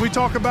to offense, we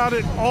talk about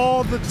it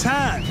all the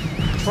time.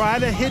 Try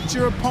to hit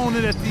your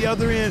opponent at the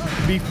other end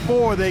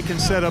before they can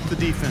set up the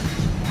defense.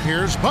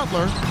 Here's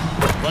Butler.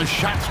 The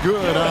shot's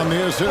good on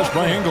the assist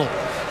by Ingles.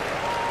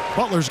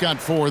 Butler's got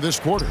 4 this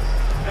quarter.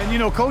 And, you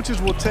know,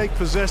 coaches will take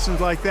possessions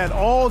like that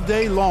all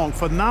day long.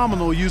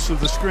 Phenomenal use of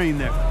the screen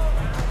there.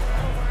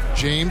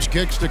 James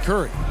kicks to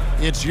Curry.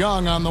 It's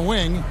Young on the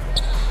wing.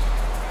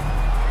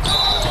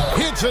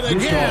 Hits it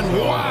again.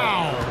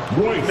 Wow.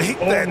 Make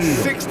that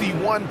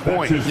 61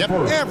 points. Yep,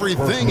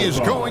 everything is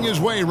going his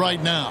way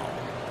right now.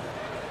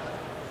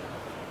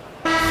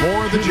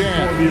 For the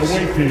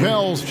Jazz,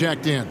 Bell's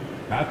checked in.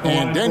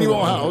 And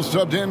Daniel House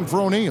subbed in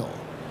for O'Neal.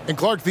 And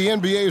Clark, the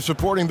NBA is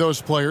supporting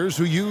those players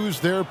who use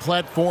their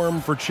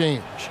platform for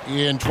change.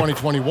 In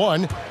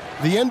 2021, the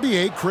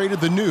NBA created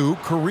the new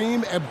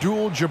Kareem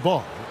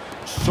Abdul-Jabbar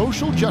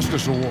Social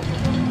Justice Award.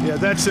 Yeah,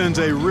 that sends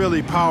a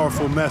really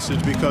powerful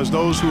message because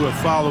those who have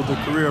followed the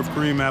career of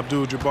Kareem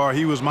Abdul-Jabbar,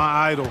 he was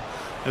my idol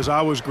as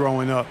I was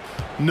growing up,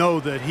 know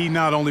that he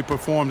not only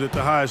performed at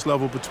the highest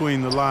level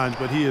between the lines,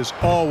 but he has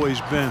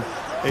always been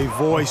a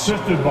voice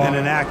and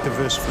an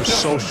activist for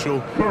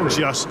social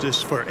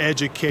justice, for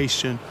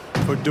education,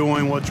 for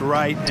doing what's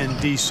right and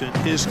decent.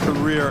 His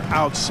career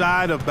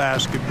outside of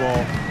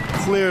basketball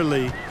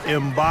clearly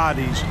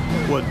embodies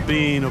what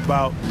being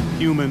about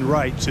human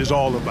rights is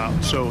all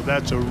about. So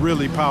that's a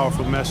really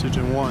powerful message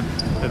and one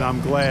that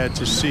I'm glad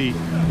to see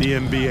the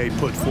NBA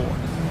put forth.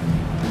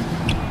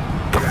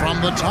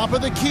 From the top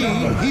of the key,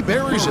 he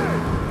buries it.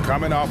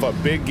 Coming off a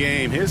big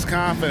game, his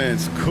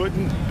confidence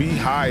couldn't be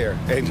higher,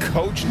 and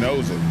coach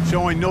knows it.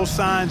 Showing no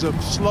signs of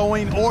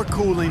slowing or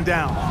cooling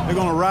down. They're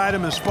going to ride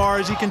him as far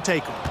as he can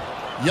take him.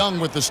 Young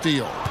with the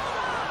steal.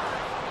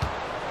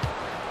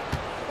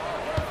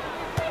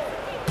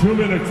 2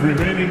 minutes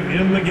remaining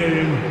in the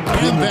game.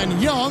 And then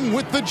Young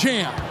with the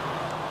jam.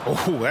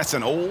 Oh, that's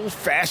an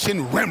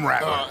old-fashioned rim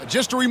rattler.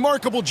 Just a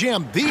remarkable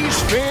jam.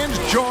 These fans'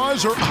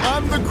 jaws are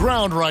on the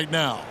ground right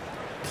now.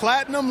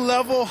 Platinum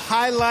level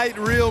highlight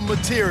reel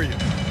material.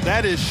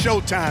 That is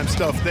Showtime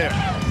stuff there.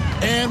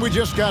 And we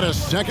just got a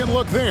second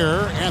look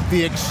there at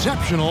the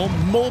exceptional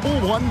Mobile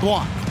One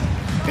block.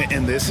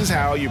 And this is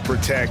how you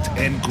protect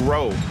and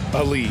grow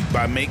a lead,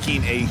 by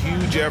making a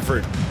huge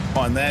effort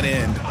on that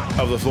end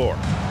of the floor.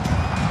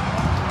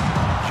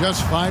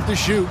 Just 5 to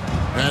shoot.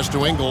 Pass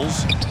to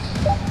Ingles.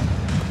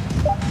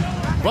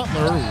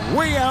 Butler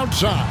way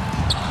outside.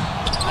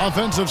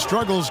 Offensive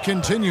struggles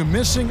continue,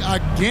 missing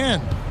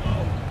again.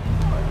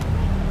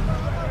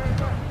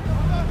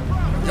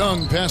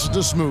 Young passes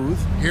to Smooth.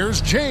 Here's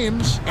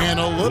James, and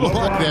a little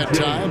luck that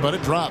time, but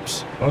it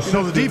drops. You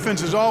know, the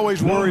defense is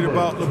always worried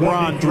about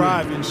LeBron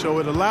driving, so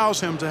it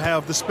allows him to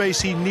have the space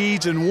he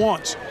needs and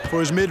wants for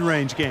his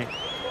mid-range game.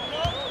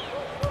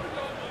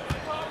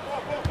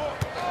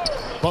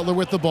 Butler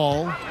with the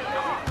ball.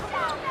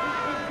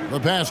 The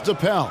pass to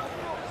Pell.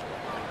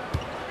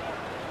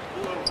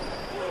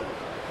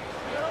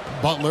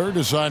 Butler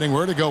deciding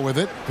where to go with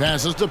it.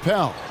 Passes to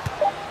Pell.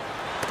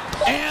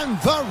 And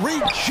the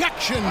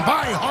rejection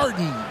by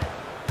Harden.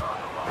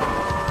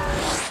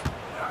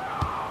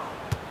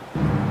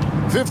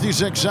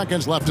 56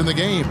 seconds left in the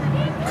game.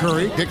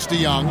 Curry kicks to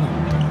Young.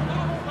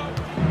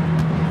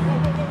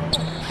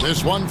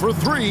 This one for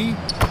 3.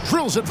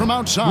 Drills it from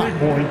outside. 3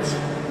 points.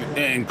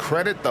 And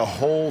credit the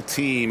whole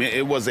team.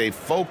 It was a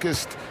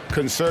focused,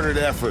 concerted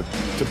effort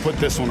to put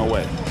this one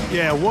away.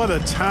 Yeah, what a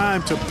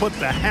time to put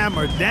the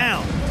hammer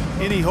down.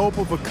 Any hope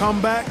of a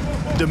comeback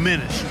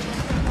diminished.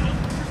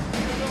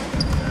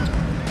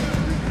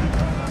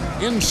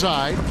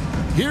 Inside,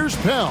 Here's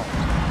Pell.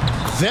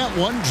 That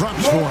one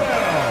drops for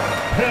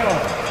him.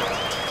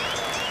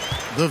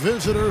 The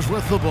visitors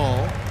with the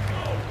ball.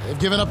 They've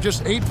given up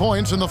just 8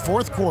 points in the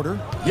fourth quarter.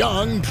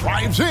 Young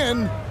drives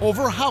in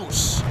over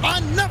House.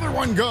 Another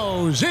one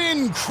goes.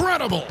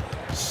 Incredible.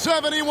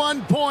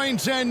 71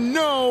 points and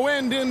no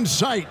end in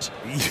sight.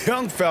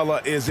 Young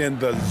fella is in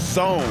the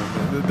zone.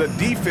 The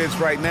defense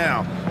right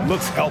now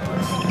looks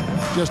helpless.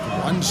 Just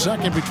 1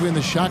 second between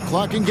the shot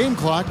clock and game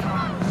clock.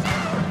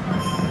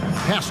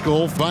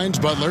 Haskell finds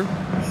Butler.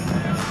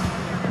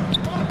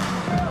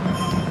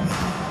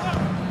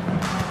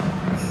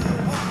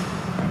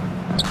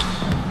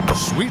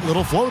 Sweet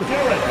little floater.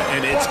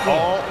 And it's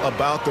all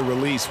about the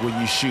release when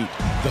you shoot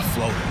the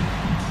floater.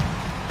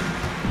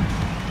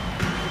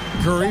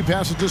 Curry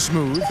passes to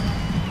Smooth.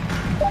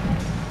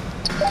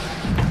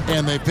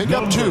 And they pick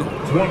up 2.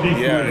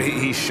 Yeah,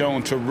 he's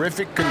shown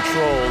terrific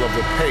control of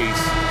the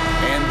pace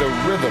and the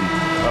rhythm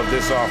of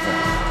this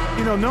offense.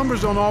 You know,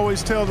 numbers don't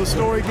always tell the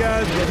story,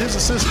 guys, but his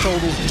assist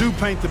totals do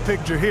paint the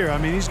picture here. I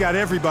mean, he's got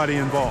everybody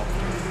involved.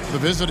 The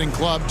visiting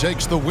club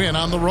takes the win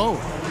on the road.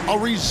 A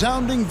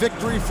resounding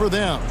victory for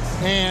them.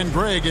 And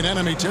Greg in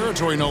enemy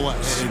territory, no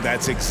less.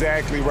 That's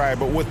exactly right.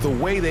 But with the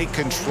way they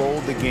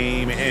controlled the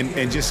game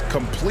and just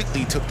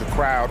completely took the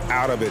crowd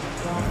out of it,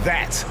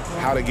 that's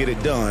how to get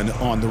it done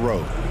on the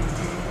road.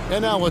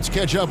 And now let's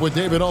catch up with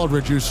David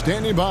Aldridge, who's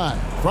standing by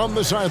from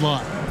the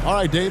sideline. All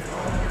right, Dave.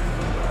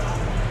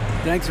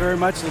 Thanks very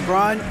much,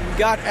 LeBron. You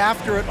got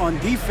after it on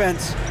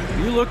defense.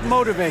 You look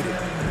motivated.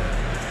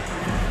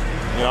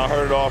 You know, I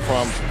heard it all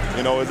from,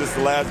 you know, is this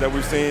the last that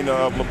we've seen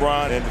of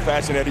LeBron and the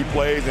fashion that he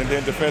plays? And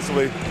then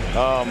defensively,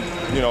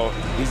 you know,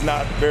 he's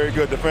not very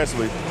good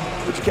defensively.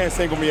 But you can't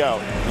single me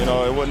out. You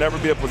know, it will never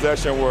be a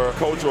possession where a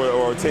coach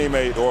or a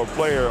teammate or a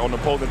player on the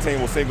opposing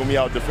team will single me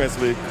out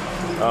defensively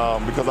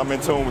because I'm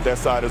in tune with that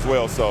side as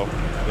well. So,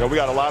 you know, we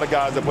got a lot of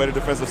guys that play the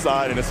defensive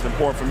side, and it's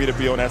important for me to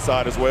be on that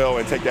side as well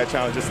and take that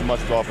challenge just as much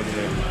as the offensive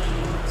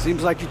end.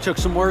 Seems like you took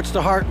some words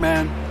to heart,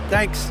 man.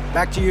 Thanks.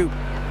 Back to you.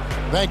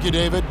 Thank you,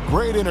 David.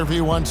 Great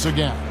interview once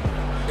again.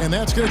 And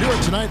that's going to do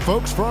it tonight,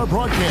 folks, for our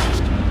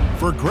broadcast.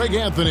 For Greg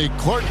Anthony,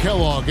 Clark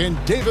Kellogg, and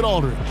David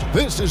Aldridge,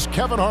 this is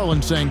Kevin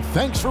Harlan saying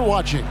thanks for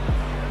watching.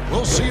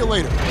 We'll see you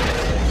later.